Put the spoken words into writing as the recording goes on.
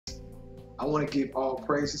I want to give all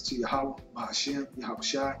praises to Yahweh, Bahashem, Yahweh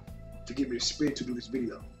Shai, to give me the spirit to do this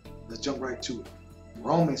video. Let's jump right to it.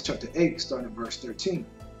 Romans chapter 8, starting at verse 13.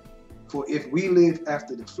 For if we live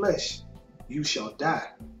after the flesh, you shall die.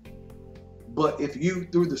 But if you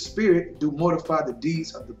through the Spirit do mortify the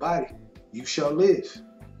deeds of the body, you shall live.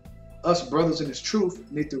 Us brothers in this truth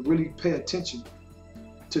need to really pay attention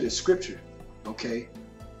to the scripture, okay,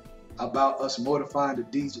 about us mortifying the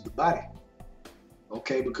deeds of the body,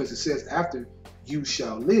 okay, because it says after you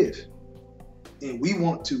shall live, and we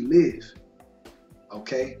want to live,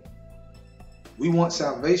 okay. We want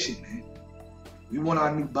salvation, man. We want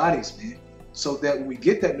our new bodies, man, so that when we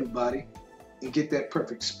get that new body and get that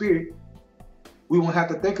perfect spirit, we won't have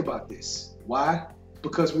to think about this. Why?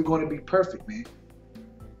 Because we're going to be perfect, man.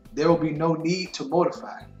 There will be no need to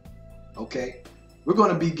mortify, okay? We're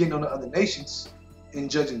going to be getting on the other nations and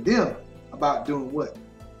judging them about doing what?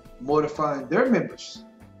 Mortifying their members,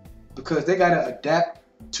 because they got to adapt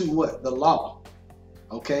to what? The law,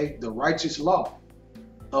 okay? The righteous law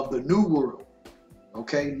of the new world,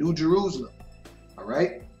 okay? New Jerusalem, all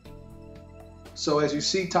right? So as you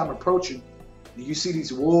see time approaching, and you see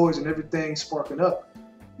these wars and everything sparking up,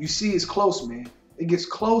 you see it's close, man. It gets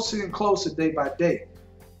closer and closer day by day.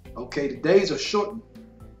 Okay, the days are shortened,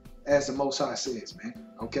 as the Most High says, man.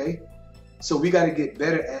 Okay, so we got to get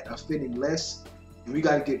better at offending less, and we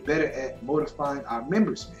got to get better at mortifying our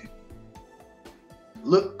members, man.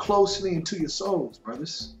 Look closely into your souls,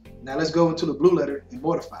 brothers. Now let's go into the blue letter and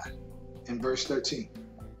mortify in verse 13.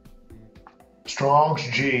 Strong's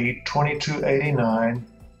G 2289.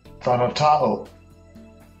 Thanatao.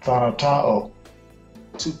 Thanatao.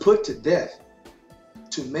 To put to death,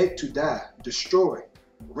 to make to die, destroy,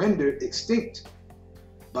 render extinct,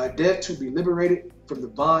 by death to be liberated from the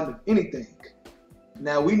bond of anything.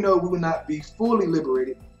 Now we know we will not be fully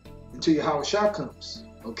liberated until Yahweh Shai comes,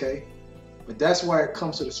 okay? But that's why it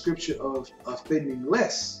comes to the scripture of offending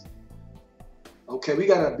less. Okay, we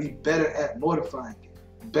gotta be better at mortifying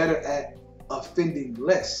it, better at offending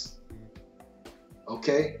less.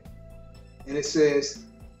 Okay? And it says,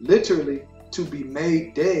 literally, to be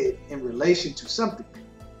made dead in relation to something.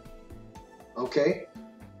 Okay?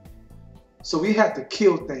 So we have to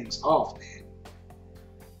kill things off, man.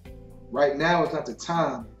 Right now is not the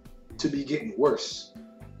time to be getting worse.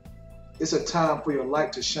 It's a time for your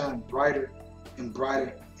light to shine brighter and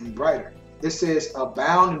brighter and brighter. It says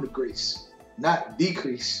abound in the grace, not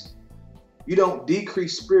decrease. You don't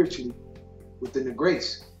decrease spiritually within the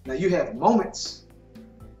grace. Now you have moments,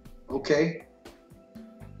 okay,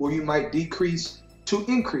 where you might decrease to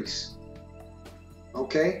increase.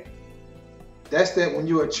 Okay? That's that when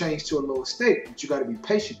you are changed to a lower state, but you got to be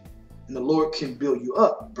patient. And the Lord can build you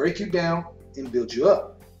up, break you down, and build you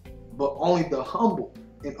up. But only the humble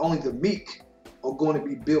and only the meek are going to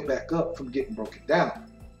be built back up from getting broken down.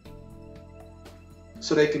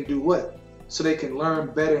 So they can do what? So they can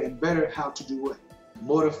learn better and better how to do what?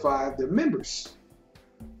 Mortify their members.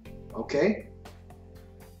 Okay?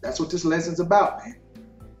 That's what this lesson's about, man.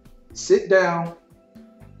 Sit down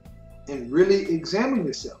and really examine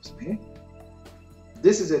yourselves, man.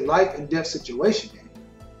 This is a life and death situation, man.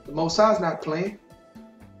 The Most High's not playing.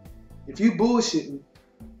 If you bullshitting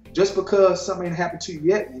just because something ain't happened to you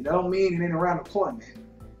yet, man, that don't mean it ain't around the corner, man.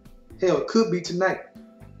 Hell, it could be tonight.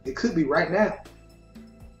 It could be right now.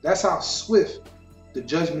 That's how swift the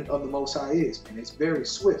judgment of the Most High is, man. It's very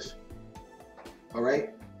swift. All right?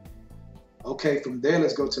 Okay, from there,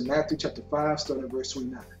 let's go to Matthew chapter 5, starting at verse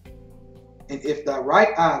 29. And if thy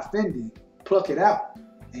right eye offend thee, pluck it out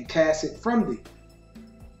and cast it from thee.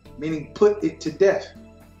 Meaning put it to death.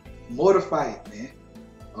 Mortify it, man.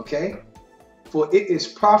 Okay? For it is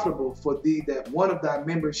profitable for thee that one of thy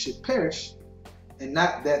members should perish, and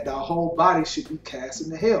not that thy whole body should be cast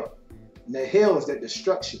into hell. And that hell is that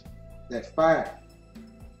destruction, that fire.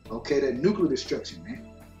 Okay, that nuclear destruction,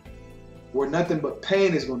 man. Where nothing but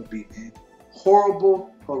pain is going to be, man.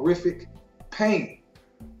 Horrible, horrific pain.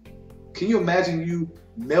 Can you imagine you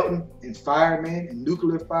melting in fire, man, in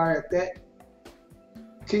nuclear fire at that?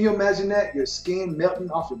 Can you imagine that? Your skin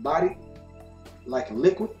melting off your body like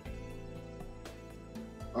liquid?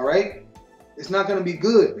 All right? It's not going to be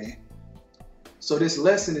good, man. So this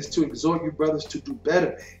lesson is to exhort you brothers to do better,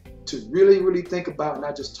 man. To really, really think about,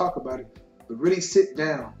 not just talk about it, but really sit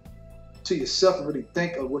down to yourself and really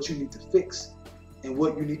think of what you need to fix and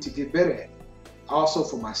what you need to get better at. Also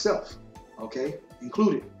for myself, okay?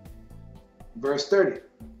 Included. Verse 30.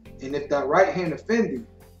 And if thy right hand offend thee,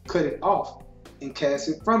 cut it off and cast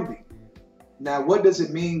it from thee. Now, what does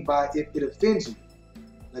it mean by if it offends you?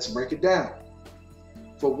 Let's break it down.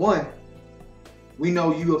 For one, we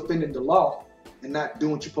know you offending the law and not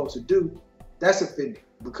doing what you're supposed to do. That's offending,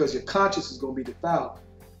 because your conscience is going to be defiled,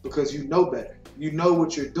 because you know better. You know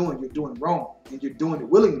what you're doing wrong, and you're doing it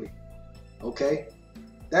willingly. Okay?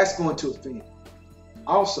 That's going to offend.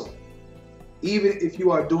 Also, even if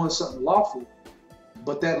you are doing something lawful,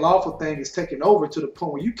 but that lawful thing is taking over to the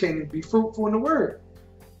point where you can't even be fruitful in the word.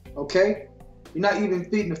 Okay? You're not even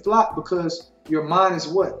feeding the flock because your mind is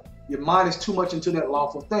what? Your mind is too much into that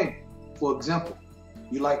lawful thing. For example,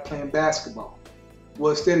 you like playing basketball.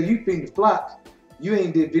 Well, instead of you feeding the flock, you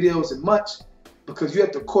ain't did videos and much because you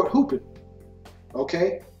have to court hooping.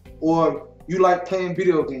 Okay? Or you like playing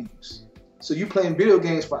video games. So you playing video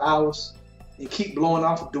games for hours and keep blowing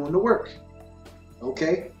off of doing the work.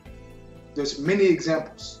 Okay? There's many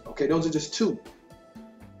examples. Okay? Those are just two.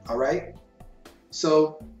 All right?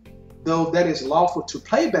 So, though that is lawful to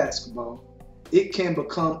play basketball, it can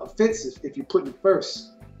become offensive if you put it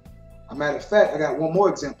first. As a matter of fact, I got one more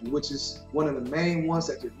example, which is one of the main ones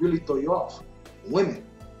that could really throw you off. Women.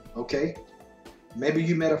 Okay? Maybe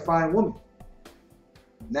you met a fine woman.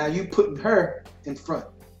 Now you putting her in front.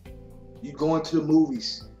 You going to the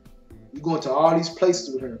movies. You going to all these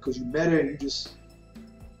places with her because you met her and you just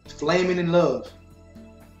flaming in love.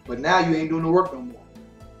 But now you ain't doing the work no more.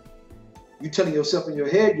 You telling yourself in your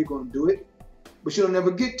head you're going to do it, but you don't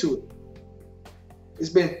ever get to it. It's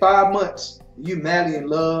been 5 months. You madly in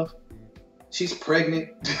love. She's pregnant,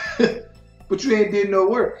 but you ain't did no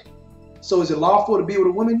work. So is it lawful to be with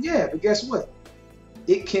a woman? Yeah, but guess what?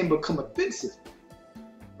 It can become offensive.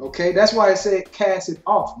 Okay, that's why I said cast it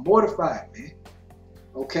off, mortify it, man.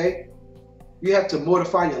 Okay, you have to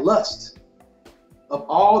mortify your lust of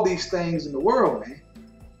all these things in the world, man,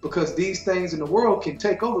 because these things in the world can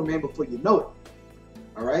take over, man, before you know it.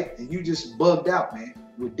 All right, and you just bugged out, man,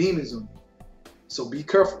 with demons on you. So be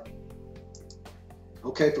careful.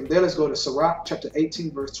 Okay, from there let's go to Sirach chapter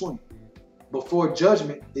 18 verse 20. Before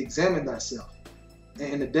judgment, examine thyself,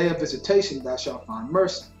 and in the day of visitation thou shalt find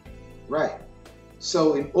mercy. Right.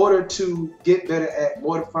 So in order to get better at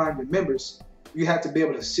mortifying your members, you have to be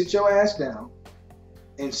able to sit your ass down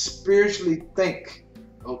and spiritually think,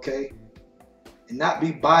 okay, and not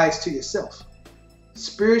be biased to yourself.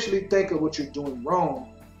 Spiritually think of what you're doing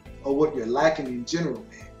wrong or what you're lacking in general,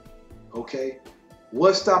 man. Okay?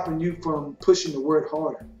 What's stopping you from pushing the word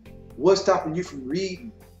harder? What's stopping you from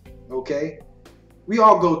reading? Okay? We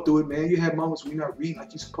all go through it, man. You have moments when you're not reading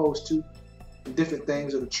like you're supposed to, and different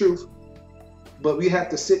things of the truth. But we have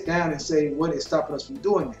to sit down and say what is stopping us from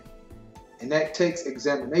doing that. And that takes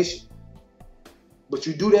examination. But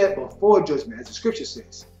you do that before judgment, as the scripture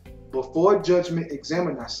says. Before judgment,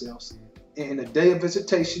 examine ourselves. And in the day of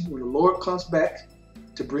visitation, when the Lord comes back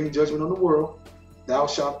to bring judgment on the world, thou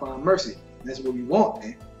shalt find mercy. And that's what we want,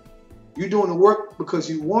 man. You're doing the work because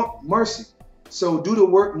you want mercy. So do the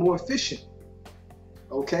work more efficient.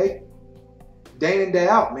 Okay? Day in, day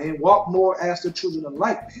out, man. Walk more as the children of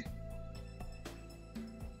light, man.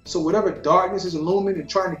 So whatever darkness is illumined and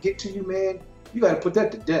trying to get to you, man, you got to put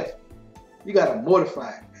that to death. You got to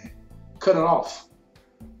mortify it, man. Cut it off.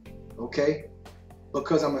 Okay?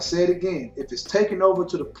 Because I'm going to say it again. If it's taken over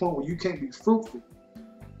to the point where you can't be fruitful,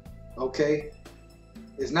 okay,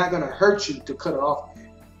 it's not going to hurt you to cut it off,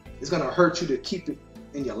 man. It's going to hurt you to keep it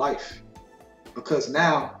in your life. Because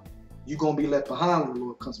now you're going to be left behind when the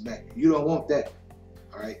Lord comes back. You don't want that.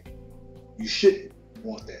 All right? You shouldn't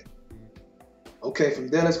want that. Okay, from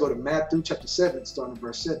there, let's go to Matthew chapter 7, starting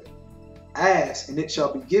verse 7. Ask, and it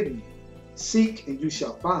shall be given you. Seek, and you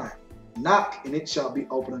shall find. Knock, and it shall be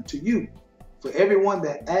opened unto you. For everyone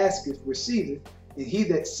that asketh receiveth, and he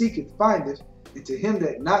that seeketh findeth, and to him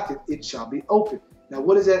that knocketh it shall be opened. Now,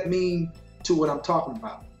 what does that mean to what I'm talking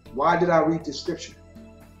about? Why did I read this scripture?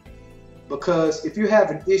 Because if you're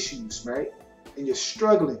having issues, right, and you're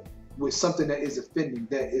struggling with something that is offending,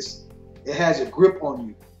 it has a grip on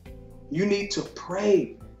you, you need to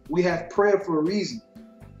pray. We have prayer for a reason.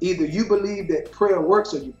 Either you believe that prayer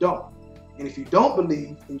works or you don't. And if you don't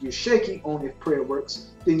believe and you're shaky on if prayer works,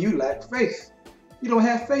 then you lack faith. You don't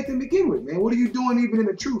have faith to begin with, man. What are you doing even in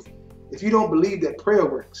the truth if you don't believe that prayer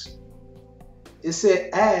works? It said,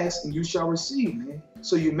 ask and you shall receive, man.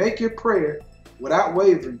 So you make your prayer without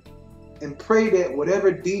wavering and pray that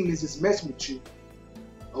whatever demons is messing with you,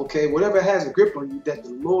 okay, whatever has a grip on you, that the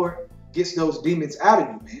Lord gets those demons out of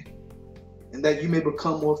you, man. And that you may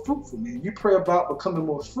become more fruitful, man. You pray about becoming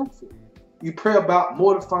more fruitful. You pray about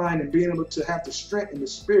mortifying and being able to have the strength in the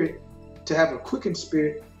spirit, to have a quickened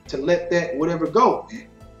spirit, to let that whatever go, man.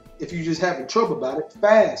 If you're just having trouble about it,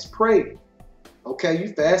 fast, pray. Okay,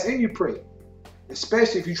 you fast and you pray.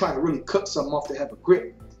 Especially if you're trying to really cut something off to have a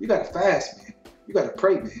grip. You got to fast, man. You got to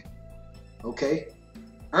pray, man. Okay?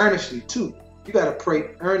 Earnestly, too. You got to pray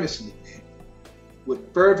earnestly, man.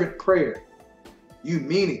 with fervent prayer, you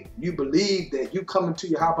mean it. You believe that you coming to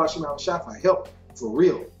your Yahawashi for help for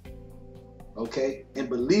real. Okay? And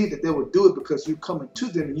believe that they will do it because you coming to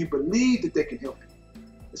them and you believe that they can help you.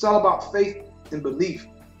 It's all about faith and belief.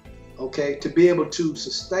 Okay? To be able to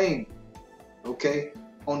sustain, okay,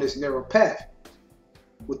 on this narrow path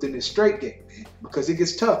within this straight gate, man. Because it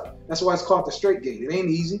gets tough. That's why it's called the straight gate. It ain't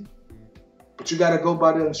easy. But you got to go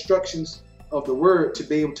by the instructions of the word to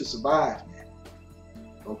be able to survive, man.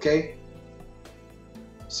 Okay?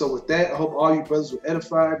 So with that, I hope all you brothers were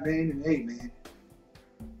edified, man. And hey, man,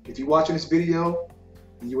 if you're watching this video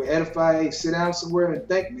and you were edified, hey, sit down somewhere and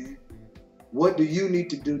think, man, what do you need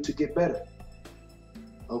to do to get better?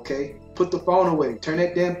 Okay? Put the phone away. Turn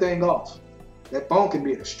that damn thing off. That phone can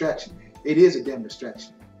be a distraction, man. It is a damn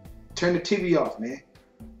distraction. Turn the TV off, man.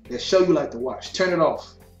 That show you like to watch. Turn it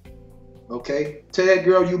off. Okay? Tell that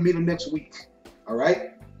girl you'll meet her next week. All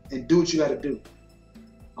right? And do what you got to do.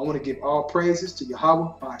 I want to give all praises to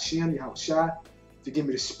Yahweh, Hashem, Yahawashi, to give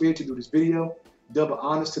me the spirit to do this video. Double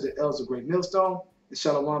honors to the elders of Great Millstone. And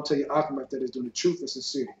shalom to your Akhmat that is doing the truth and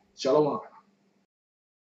sincerity. Shalom.